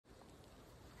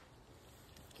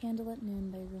Candle at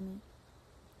Noon by Rumi.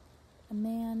 A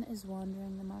man is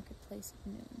wandering the marketplace at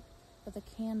noon, with a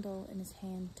candle in his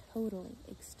hand, totally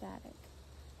ecstatic.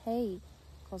 "Hey,"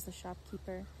 calls the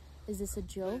shopkeeper, "is this a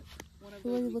joke?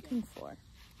 Who are you looking for?"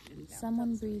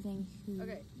 "Someone breathing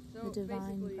the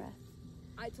divine breath."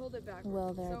 I told it backwards.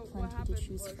 Well, there are plenty to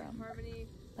choose from,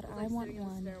 but I want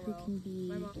one who can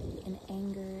be in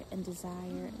anger and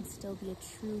desire and still be a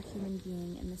true human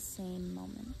being in the same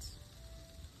moment.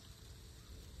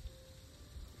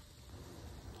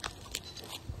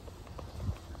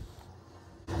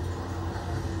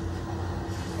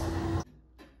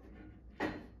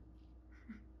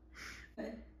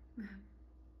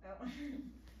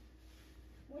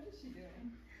 What is she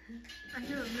doing? I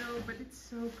don't know, but it's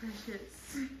so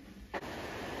precious.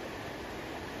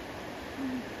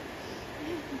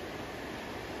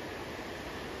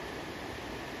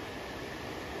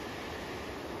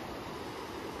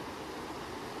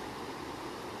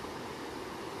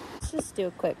 Let's just do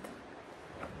a quick.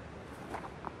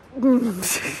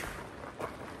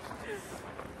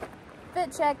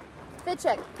 Fit check. Fit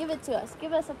check. Give it to us.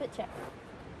 Give us a fit check.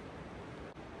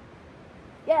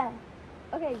 Yeah.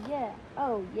 Okay, yeah.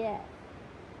 Oh, yeah.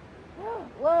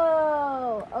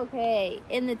 Whoa. Okay.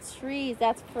 In the trees.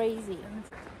 That's crazy.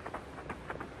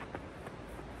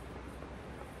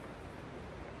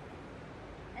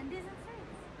 And these are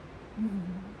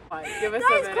Give us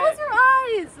Guys, close your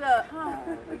eyes!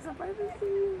 Like some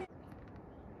privacy.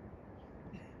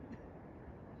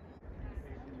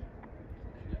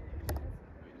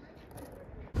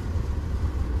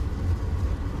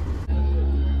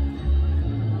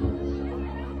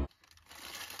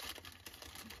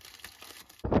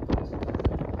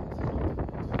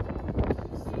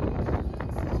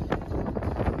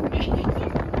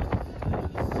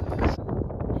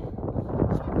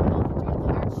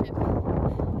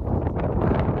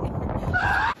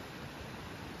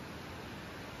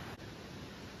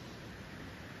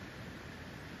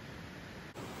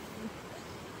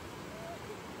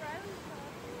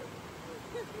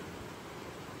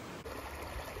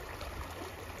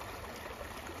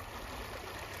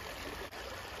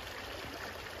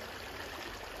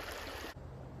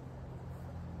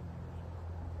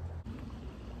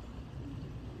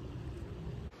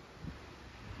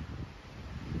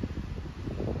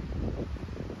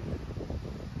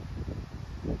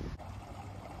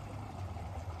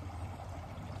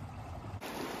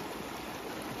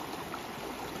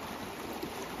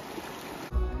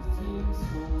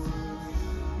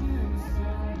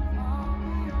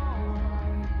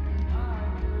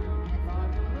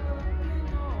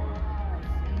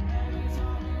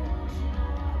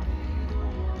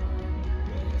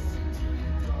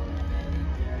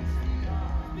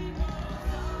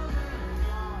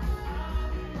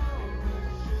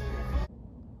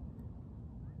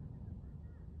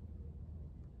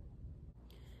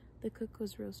 The cook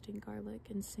was roasting garlic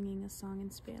and singing a song in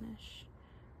Spanish.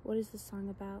 "What is the song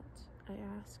about?" I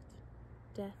asked.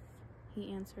 "Death,"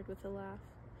 he answered with a laugh.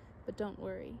 "But don't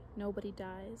worry, nobody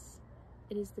dies.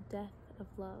 It is the death of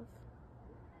love."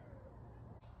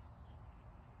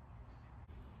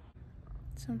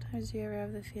 Sometimes you ever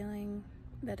have the feeling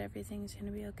that everything's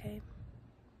gonna be okay?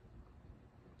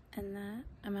 And that,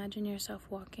 imagine yourself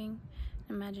walking,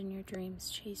 imagine your dreams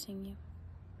chasing you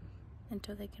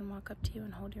until they can walk up to you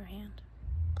and hold your hand.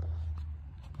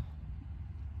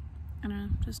 I don't know,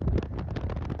 just...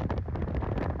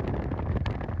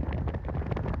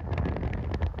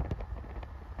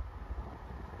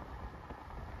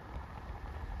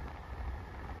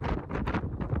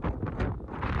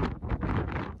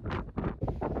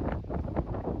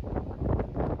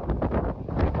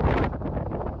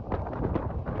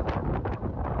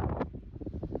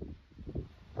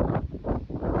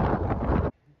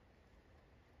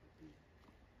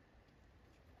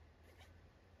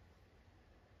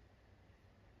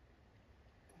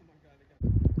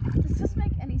 Does this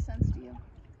make any sense to you?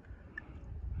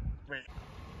 Wait.